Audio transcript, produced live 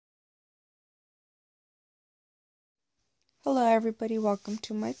Hello everybody, welcome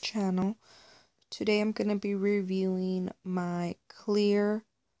to my channel. Today I'm going to be reviewing my clear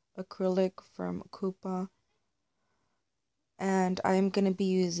acrylic from Kupa, and I'm going to be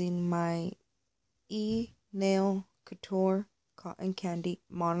using my Nail Couture Cotton Candy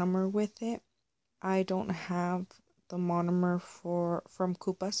monomer with it. I don't have the monomer from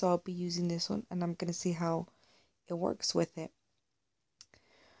Kupa, so I'll be using this one, and I'm going to see how it works with it.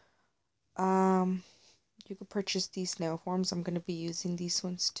 You can purchase these nail forms. I'm going to be using these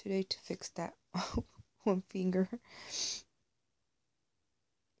ones today to fix that one finger.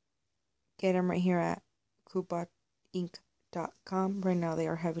 Get them right here at kupainc.com. Right now they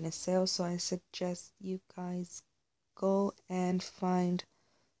are having a sale, so I suggest you guys go and find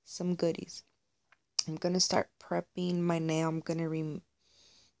some goodies. I'm going to start prepping my nail. I'm going to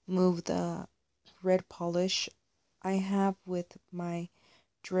remove the red polish I have with my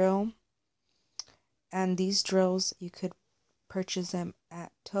drill. And these drills, you could purchase them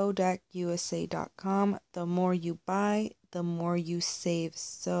at todacusa.com. The more you buy, the more you save.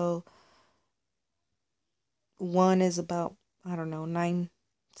 So one is about, I don't know, 9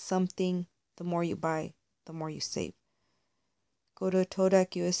 something. The more you buy, the more you save. Go to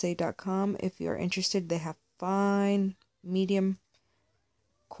todacusa.com if you're interested. They have fine, medium,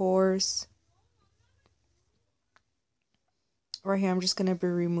 coarse. Right here, I'm just going to be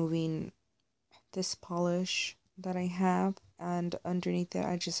removing this polish that I have, and underneath it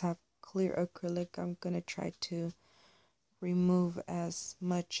I just have clear acrylic. I'm going to try to remove as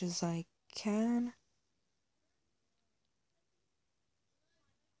much as I can.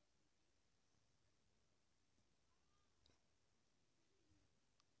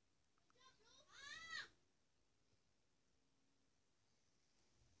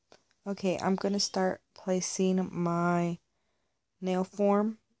 Okay, I'm going to start placing my nail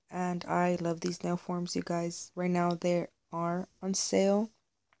form, and I love these nail forms, you guys. Right now they are on sale.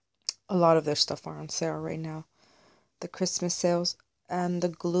 A lot of their stuff are on sale right now. The Christmas sales, and the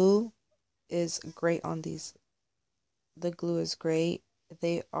glue is great on these. The glue is great.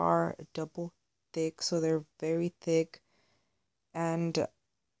 They are double thick, so they're very thick, and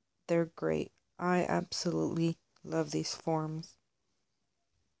they're great. I absolutely love these forms.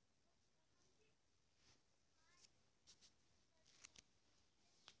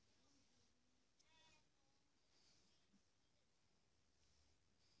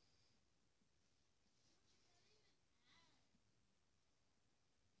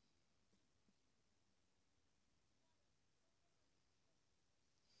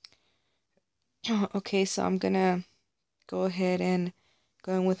 Okay, so I'm gonna go ahead and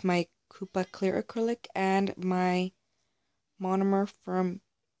go in with my Kupa clear acrylic and my monomer from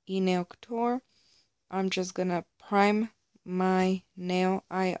Nail Couture. I'm just gonna prime my nail.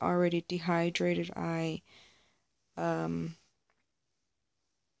 I already dehydrated. I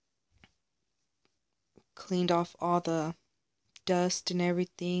cleaned off all the dust and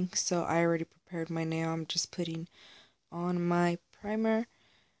everything, so I already prepared my nail. I'm just putting on my primer.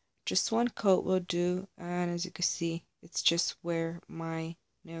 Just one coat will do, and as you can see, it's just where my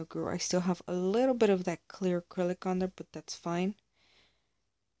nail grew. I still have a little bit of that clear acrylic on there, but that's fine.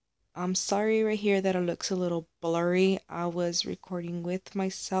 I'm sorry right here that it looks a little blurry. I was recording with my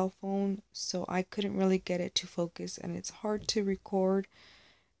cell phone, so I couldn't really get it to focus, and it's hard to record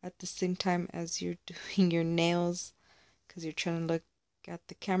at the same time as you're doing your nails because you're trying to look at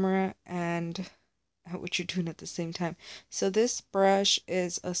the camera and at what you're doing at the same time. So this brush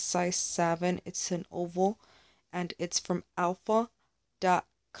is a size 7. It's an oval, and it's from alpha.com.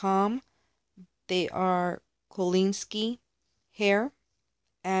 They are Kolinsky hair,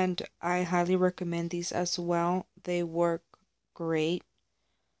 and I highly recommend these as well. They work great.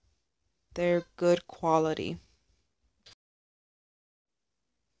 They're good quality.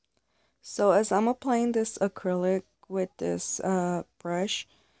 So as I'm applying this acrylic with this brush,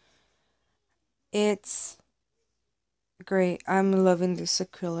 it's great. I'm loving this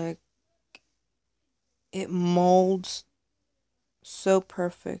acrylic. It molds so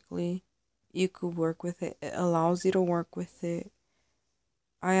perfectly. You could work with it. It allows you to work with it.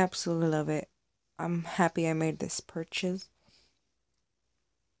 I absolutely love it. I'm happy I made this purchase.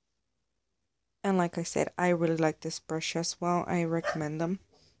 And like I said, I really like this brush as well. I recommend them.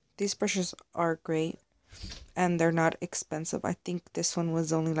 These brushes are great, and they're not expensive. I think this one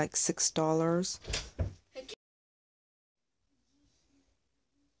was only like $6.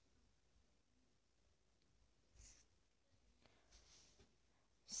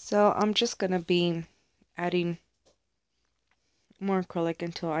 So I'm just gonna be adding more acrylic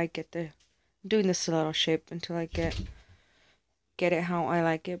until I get doing this little shape until I get it how I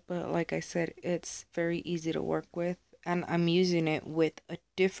like it. But like I said, it's very easy to work with, and I'm using it with a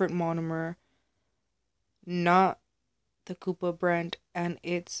different monomer, not the Kupa brand, and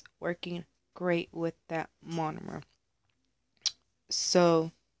it's working great with that monomer.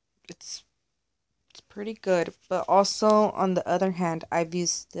 So it's pretty good. But also on the other hand, I've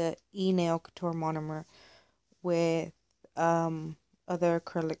used the e-nail couture monomer with other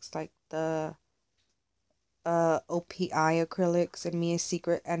acrylics like the OPI acrylics and Mia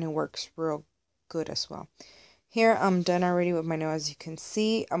Secret, and it works real good as well. Here I'm done already with my nail. As you can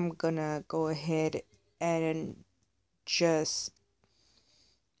see, I'm gonna go ahead and just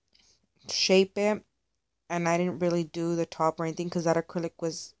shape it, and I didn't really do the top or anything because that acrylic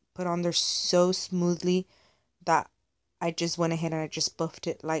was put on there so smoothly that I just went ahead and I just buffed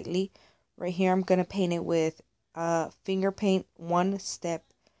it lightly. Right here I'm gonna paint it with finger paint, one step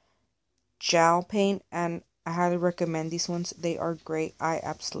gel paint, and I highly recommend these ones. They are great. I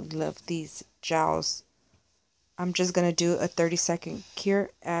absolutely love these gels. I'm just gonna do a 30-second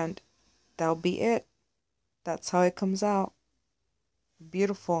cure and that'll be it. That's how it comes out.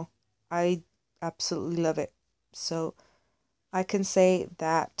 Beautiful. I absolutely love it. So I can say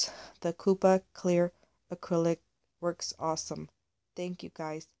that the Kupa clear acrylic works awesome. Thank you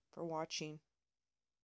guys for watching.